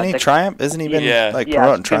does, doesn't he? Triumph? Isn't he been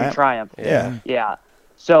promoting Triumph? Yeah.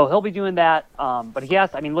 So he'll be doing that. But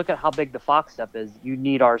look at how big the Fox stuff is. You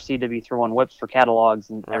need RC to be throwing whips for catalogs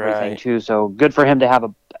and everything too. So good for him to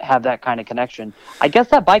have that kind of connection. I guess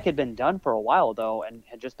that bike had been done for a while though, and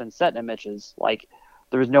had just been set in Mitch's. Like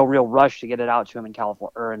there was no real rush to get it out to him in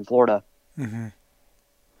California or in Florida. Mm-hmm.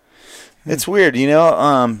 It's weird,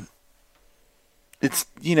 It's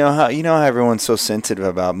how everyone's so sensitive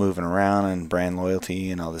about moving around and brand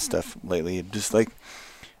loyalty and all this stuff lately. Just like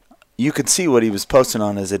you could see what he was posting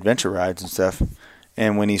on his adventure rides and stuff,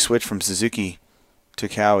 and when he switched from Suzuki to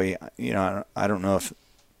Cowie, I don't know if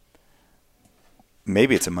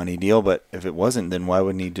maybe it's a money deal, but if it wasn't, then why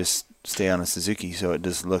wouldn't he just stay on a Suzuki so it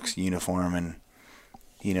just looks uniform and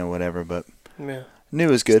whatever? But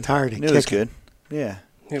new is good. Tired. New is good. Yeah.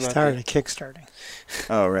 He's tired of kickstarting.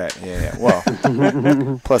 Oh, right. Yeah. Well,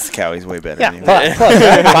 plus the Cowie's way better. Yeah,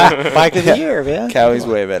 plus bike of the year, man. Cowie's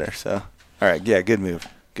way better. So, all right. Yeah, good move.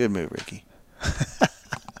 Good move, Ricky.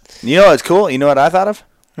 You know what's cool? You know what I thought of?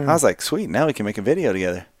 I was like, sweet, now we can make a video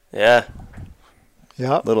together. Yeah.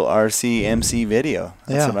 Yep. Little RC MC video.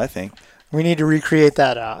 That's what I think. We need to recreate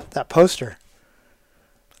that poster.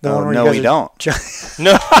 No, we don't.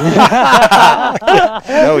 No.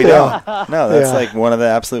 No, we don't. No, that's like one of the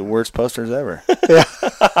absolute worst posters ever. Yeah.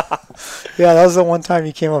 Yeah, that was the one time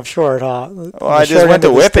you came up short, huh? Well, I just went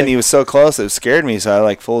to whip and he was so close it scared me, so I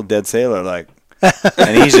like full dead sailor like,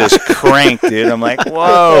 and he's just cranked, dude. I'm like,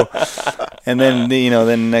 whoa. And then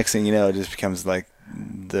then next thing you know, it just becomes like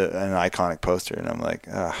an iconic poster, and I'm like,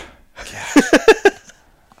 oh, gosh.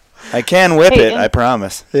 I can whip it, I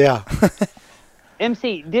promise. Yeah.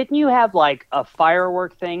 MC, didn't you have like a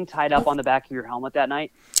firework thing tied up on the back of your helmet that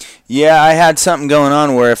night? Yeah, I had something going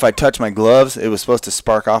on where if I touched my gloves, it was supposed to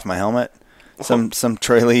spark off my helmet. Some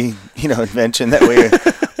traily, invention that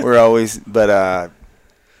we're always, but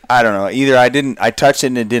I don't know. Either I touched it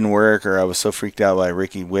and it didn't work, or I was so freaked out by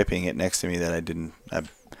Ricky whipping it next to me that I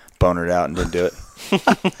bonered out and didn't do it.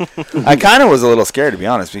 I kind of was a little scared, to be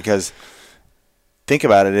honest, because think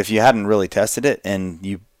about it. If you hadn't really tested it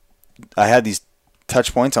and I had these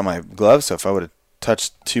touch points on my gloves, so if I would have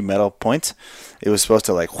touched 2 metal points, it was supposed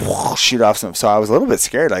to like shoot off some. So I was a little bit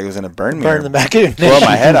scared, like it was going to burn me, the back of your blow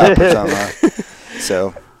my head up or something.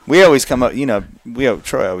 So we always come up,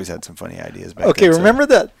 Troy always had some funny ideas back then. Remember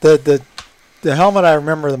that the helmet I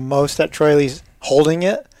remember the most at Troy Lee's holding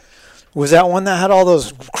it was that one that had all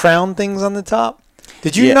those crown things on the top.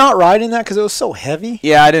 Did you not ride in that because it was so heavy?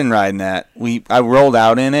 Yeah, I didn't ride in that. I rolled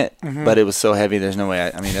out in it, but it was so heavy. There's no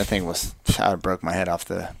way. I mean, that thing was. I broke my head off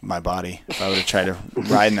my body if I would have tried to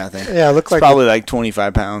ride in that thing. Yeah, it looked like probably like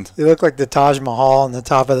 25 pounds. It looked like the Taj Mahal on the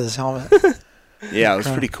top of this helmet. Yeah, it was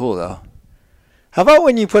pretty cool though. How about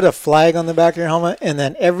when you put a flag on the back of your helmet, and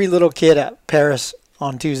then every little kid at Paris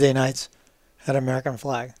on Tuesday nights had an American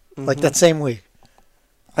flag, like that same week?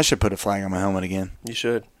 I should put a flag on my helmet again. You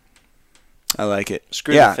should. I like it.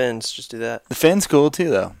 Screw the fins. Just do that. The fins cool too,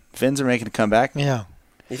 though. Fins are making a comeback. Yeah.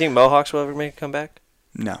 You think Mohawks will ever make a comeback?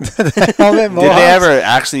 No. Did they ever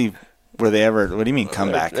actually? Were they ever? What do you mean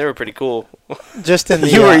comeback? They were pretty cool. Just in the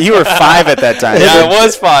you were 5 at that time. Yeah, I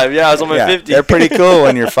was 5. Yeah, I was on my 50. They're pretty cool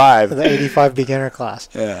when you're 5. The 85 beginner class.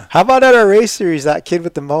 Yeah. How about at our race series, that kid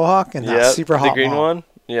with the mohawk and that super hot the green mom? one?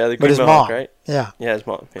 Yeah, the green mohawk, right? Yeah. Yeah, his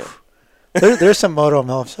mom, yeah. There's some moto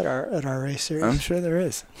milfs at our race series. I'm sure there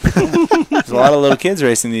is. There's a lot of little kids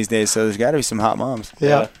racing these days, so there's got to be some hot moms.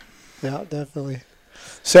 Yeah, definitely.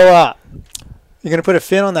 So, you're gonna put a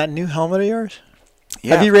fin on that new helmet of yours?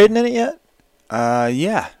 Yeah. Have you ridden in it yet?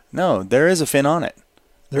 Yeah. No, there is a fin on it.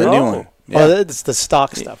 The new one. Yeah. Oh, it's the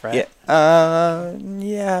stock stuff, right? Yeah.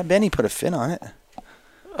 Yeah. Benny put a fin on it.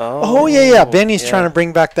 Oh yeah. Benny's trying to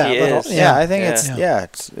bring back that little. Yeah, I think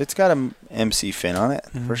it's got a MC fin on it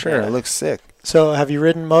for sure. Yeah. It looks sick. So have you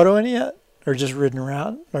ridden moto in it yet, or just ridden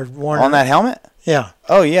around, or worn on that helmet? Yeah.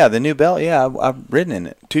 Oh yeah, the new belt. Yeah, I've ridden in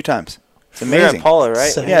it 2 times. It's amazing. You're at Paula,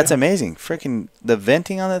 right? Yeah, it's amazing. Freaking the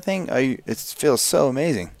venting on the thing. It feels so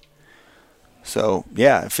amazing. So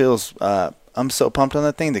yeah, it feels. I'm so pumped on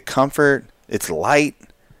that thing. The comfort. It's light.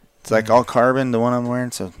 It's like all carbon. The one I'm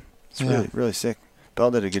wearing. So it's really sick.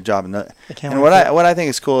 Bell did a good job. And what I think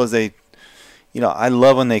is cool is they, I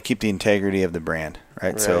love when they keep the integrity of the brand,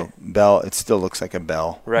 right? So Bell, it still looks like a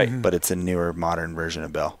Bell, right? But it's a newer, modern version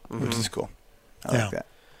of Bell, which is cool. I like that.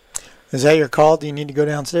 Is that your call? Do you need to go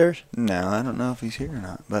downstairs? No, I don't know if he's here or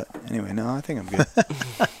not. But anyway, no, I think I'm good.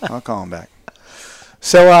 I'll call him back.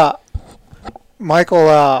 So, Michael,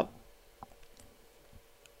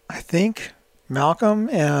 I think Malcolm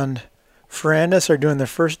and Ferrandis are doing their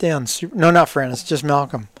first day on not Ferrandis, just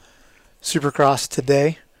Malcolm. Supercross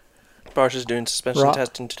today. Barsh is doing suspension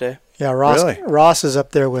testing today. Yeah, Ross is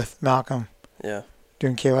up there with Malcolm. Yeah.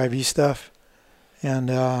 Doing KYB stuff. And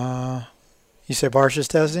you say Barsh is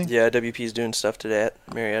testing? Yeah, WP's doing stuff today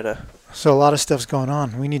at Marietta. So a lot of stuff's going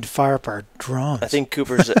on. We need to fire up our drones. I think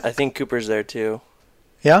Cooper's there too.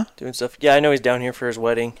 Yeah? Doing stuff. Yeah, I know he's down here for his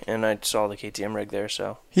wedding, and I saw the KTM rig there,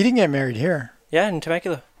 so. He didn't get married here. Yeah, in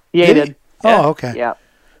Temecula. Yeah, he did. Oh, okay. Yeah.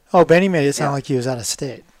 Oh, Benny made it sound like he was out of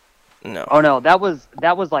state. No. Oh no, that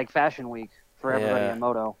was like Fashion Week for everybody in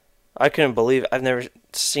moto. I couldn't believe I've never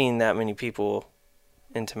seen that many people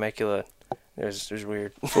in Temecula. It was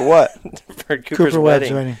weird. For what? For Cooper's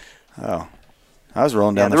wedding. Oh. I was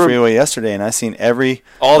rolling down the freeway yesterday and I seen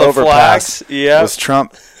all the overpass. Yeah. Was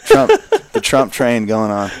the Trump train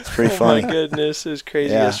going on. It's pretty funny. Oh my goodness, it was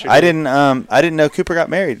crazy yesterday. I didn't know Cooper got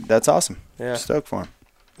married. That's awesome. Yeah. Stoked for him.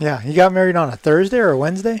 Yeah, you got married on a Thursday or a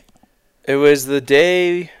Wednesday? It was the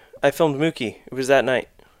day I filmed Mookie. It was that night.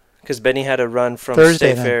 Because Benny had to run from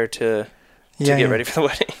Thursday, State Fair to get ready for the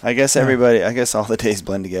wedding. I guess I guess all the days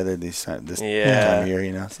blend together this time of year,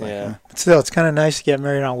 you know. It's But still, it's kind of nice to get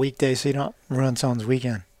married on a weekday so you don't ruin someone's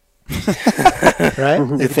weekend. Right?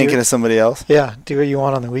 You're thinking of somebody else? Yeah, do what you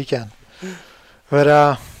want on the weekend.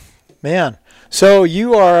 But, man. So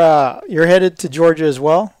you're headed to Georgia as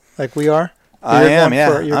well, like we are? I am,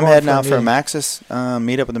 yeah. I'm heading out for a Maxxis,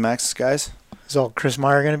 meet up with the Maxxis guys. Is all Chris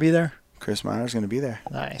Meyer going to be there? Chris Meyer's going to be there.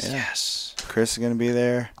 Nice. Yeah. Yes. Chris is going to be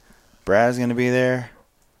there. Brad's going to be there.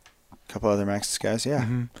 A couple other Maxxis guys, yeah.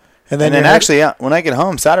 Mm-hmm. And then actually, when I get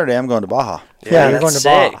home Saturday, I'm going to Baja. Yeah, you're going to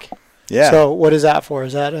Baja. Yeah. So what is that for?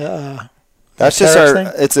 Is that that's just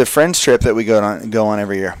it's a friends trip that we go on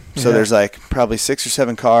every year. So there's like probably 6 or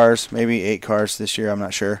 7 cars, maybe 8 cars this year, I'm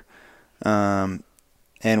not sure. And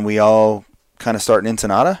we all kind of start in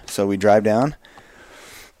Ensenada, so we drive down.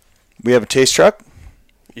 We have a chase truck.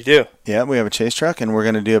 You do? Yeah, we have a chase truck, and we're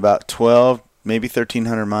going to do about 12, maybe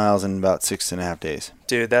 1,300 miles in about 6.5 days.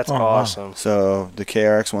 Dude, that's awesome. Wow. So the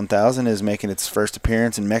KRX 1000 is making its first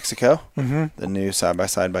appearance in Mexico, the new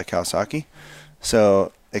side-by-side by Kawasaki.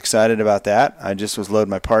 So excited about that. I just was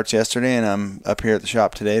loading my parts yesterday, and I'm up here at the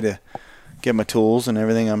shop today to get my tools and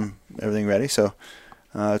everything. Everything ready. So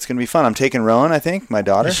it's going to be fun. I'm taking Rowan, I think, my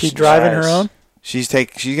daughter. Is she driving her own? She's going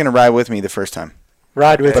to ride with me the first time.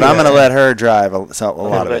 Ride with but you. I'm going to let her drive a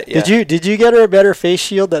lot of it. Yeah. Did you get her a better face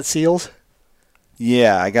shield that seals?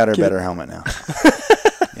 Yeah, I got her a better helmet now.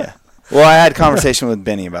 Yeah. Well, I had a conversation with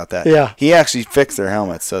Benny about that. Yeah. He actually fixed their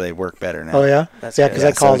helmets so they work better now. Oh yeah. Yeah, because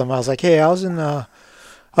I called him. I was like, hey, I was in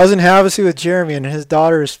Havasu with Jeremy, and his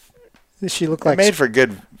daughter's. She looked like made for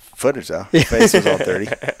good footage though. Her face was all dirty.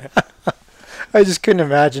 I just couldn't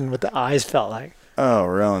imagine what the eyes felt like. Oh,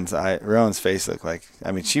 Rowan's face looked like.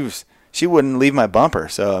 I mean, she wouldn't leave my bumper.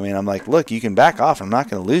 So I mean, I'm like, look, you can back off. I'm not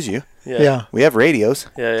going to lose you. Yeah. We have radios.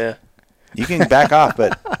 Yeah. You can back off,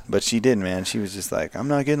 but she didn't, man. She was just like, I'm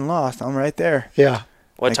not getting lost. I'm right there. Yeah.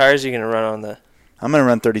 What tires are you going to run on the? I'm going to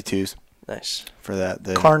run 32s. Nice. For that.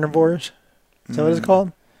 The Carnivores? Is that what it's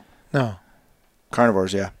called? No.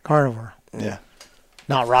 Carnivores, yeah. Carnivore. Yeah.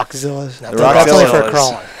 Not Rockzillas. The Rockzillas for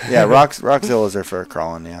crawling. Yeah, Rockzillas are for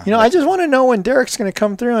crawling, yeah. You know, I just want to know when Derek's going to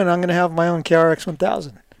come through and I'm going to have my own KRX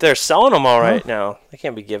 1000. They're selling them all right now. They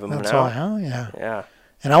can't be giving them now. Huh? Yeah. Yeah.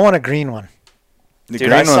 And I want a green one. The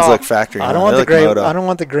green ones look factory. I don't want the gray. I don't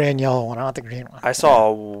want the gray and yellow one. I want the green one. I saw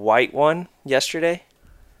a white one yesterday.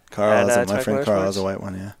 My friend Carl has a white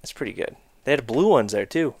one. Yeah, it's pretty good. They had blue ones there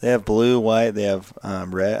too. They have blue, white. They have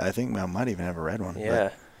red. I think I might even have a red one.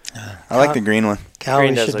 Yeah, I like the green one.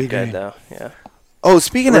 Green does look good though. Yeah. Oh,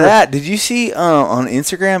 speaking of that, did you see on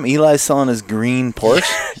Instagram Eli's selling his green Porsche?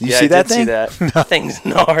 Did you see that thing? I did see that. That thing's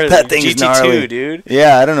gnarly. That thing's GT2, gnarly, dude.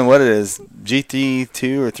 Yeah, I don't know what it is.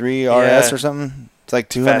 GT2 or 3 RS or something. It's like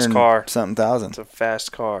 200 something thousand. It's a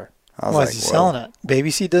fast car. Why is he selling it? Baby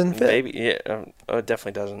seat doesn't fit? It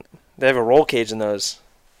definitely doesn't. They have a roll cage in those.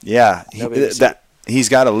 Yeah, he's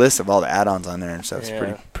got a list of all the add-ons on there and stuff.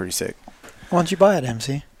 It's pretty sick. Why don't you buy it,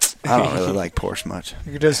 MC? I don't really like Porsche much.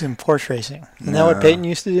 You could do some Porsche racing. Isn't that what Peyton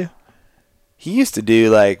used to do? He used to do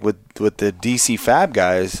like with the DC Fab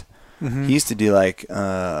guys. Mm-hmm. He used to do like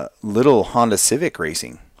little Honda Civic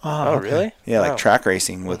racing. Oh, really? Yeah, like track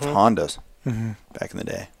racing with Hondas back in the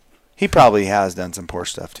day. He probably has done some Porsche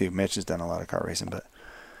stuff too. Mitch has done a lot of car racing, but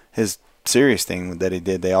his serious thing that he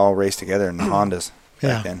did, they all raced together in the Hondas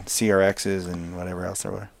back then, CRXs and whatever else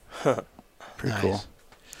there were. Pretty cool.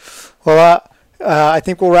 Well, I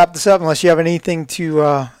think we'll wrap this up unless you have anything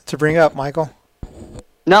to bring up, Michael.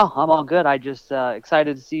 No, I'm all good. I just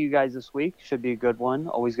excited to see you guys this week. Should be a good one.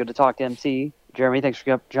 Always good to talk to MC. Jeremy, thanks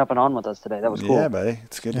for jumping on with us today. That was cool. Yeah, buddy.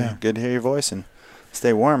 It's good to hear your voice and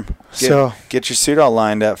stay warm. Get your suit all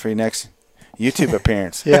lined up for your next YouTube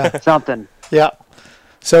appearance. Yeah. Something. Yeah.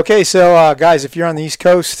 So guys, if you're on the East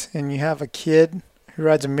Coast and you have a kid who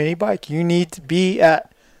rides a mini bike, you need to be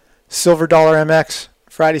at Silver Dollar MX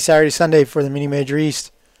Friday, Saturday, Sunday for the Mini Major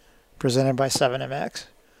East, presented by 7MX.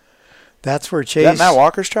 That's where Chase. Is that Matt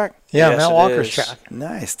Walker's track? Yeah, yes, Matt Walker's track.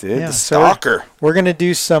 Nice, dude. Yeah, the stalker. We're gonna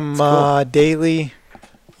do some daily,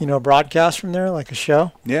 broadcasts from there, like a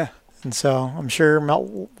show. Yeah. And so I'm sure Matt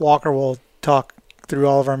Walker will talk through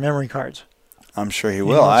all of our memory cards. I'm sure he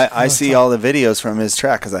will. I see all the videos from his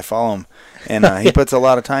track because I follow him, and he puts a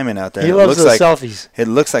lot of time in out there. He loves those selfies. It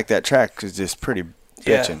looks like that track is just pretty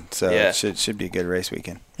bitching. So it should be a good race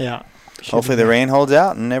weekend. Yeah. Hopefully the rain holds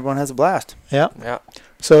out and everyone has a blast. Yeah. Yeah.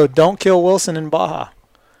 So don't kill Wilson in Baja.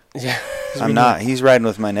 Yeah. I'm not. He's riding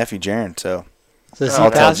with my nephew Jaron, so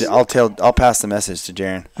I'll pass the message to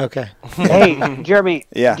Jaron. Okay. Hey, Jeremy.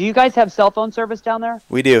 Yeah. Do you guys have cell phone service down there?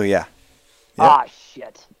 We do, yeah. Yep. Ah,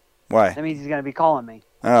 shit. Why? That means he's going to be calling me.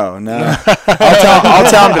 Oh, no.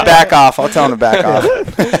 I'll tell him to back off.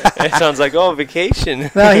 It sounds like,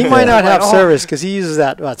 vacation. No, he might not have service because he uses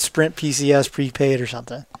that Sprint PCS prepaid or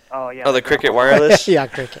something. Oh, yeah. Oh, the Cricket Wireless? Yeah,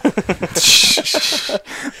 Cricket.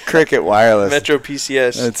 Cricket Wireless. Metro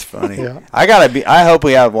PCS. That's funny. Yeah. I hope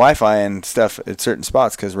we have Wi-Fi and stuff at certain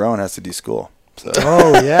spots because Rowan has to do school. So.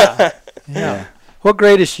 Oh, yeah. What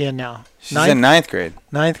grade is she in now? She's in 9th grade.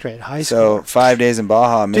 9th grade, high school. So 5 days in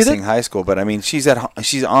Baja, missing high school. But, I mean, she's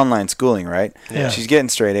online schooling, right? Yeah. She's getting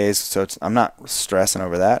straight A's, so I'm not stressing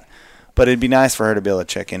over that. But it'd be nice for her to be able to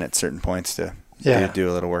check in at certain points to do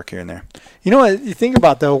a little work here and there. You know what you think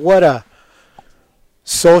about, though, what a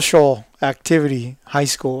social activity high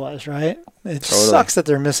school was, right? It sucks that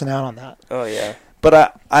they're missing out on that. Oh, yeah.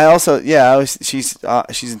 But I also, she's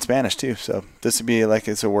in Spanish, too. So this would be like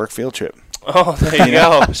it's a work field trip. Oh, there you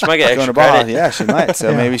go. She might get extra credit. credit. Yeah, she might.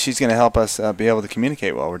 So maybe she's going to help us be able to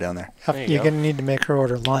communicate while we're down there. You're going to need to make her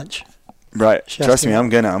order lunch. Right. Trust me, I'm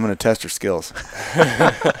gonna test her skills.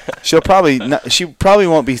 She probably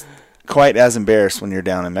won't be quite as embarrassed when you're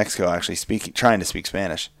down in Mexico actually trying to speak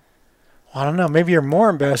Spanish. Well, I don't know. Maybe you're more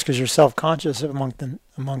embarrassed because you're self-conscious amongst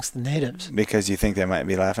the natives. Because you think they might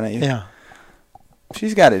be laughing at you? Yeah.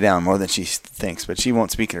 She's got it down more than she thinks, but she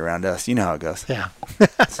won't speak it around us. You know how it goes. Yeah.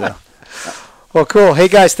 So. Well, cool. Hey,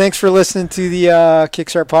 guys, thanks for listening to the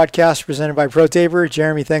Kickstart podcast presented by ProTaper.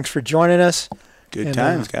 Jeremy, thanks for joining us. Good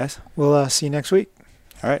times, guys. We'll see you next week.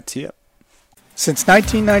 All right, see ya. Since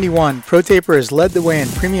 1991, ProTaper has led the way in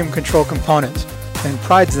premium control components and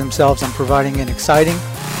prides themselves on providing an exciting,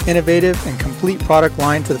 innovative, and complete product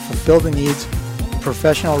line to fulfill the needs of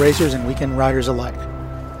professional racers and weekend riders alike.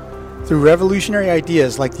 Through revolutionary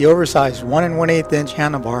ideas like the oversized 1 1/8 inch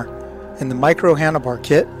handlebar and the micro handlebar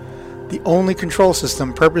kit, the only control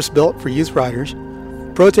system purpose-built for youth riders,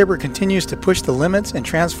 ProTaper continues to push the limits and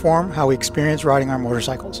transform how we experience riding our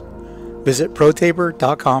motorcycles. Visit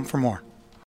ProTaper.com for more.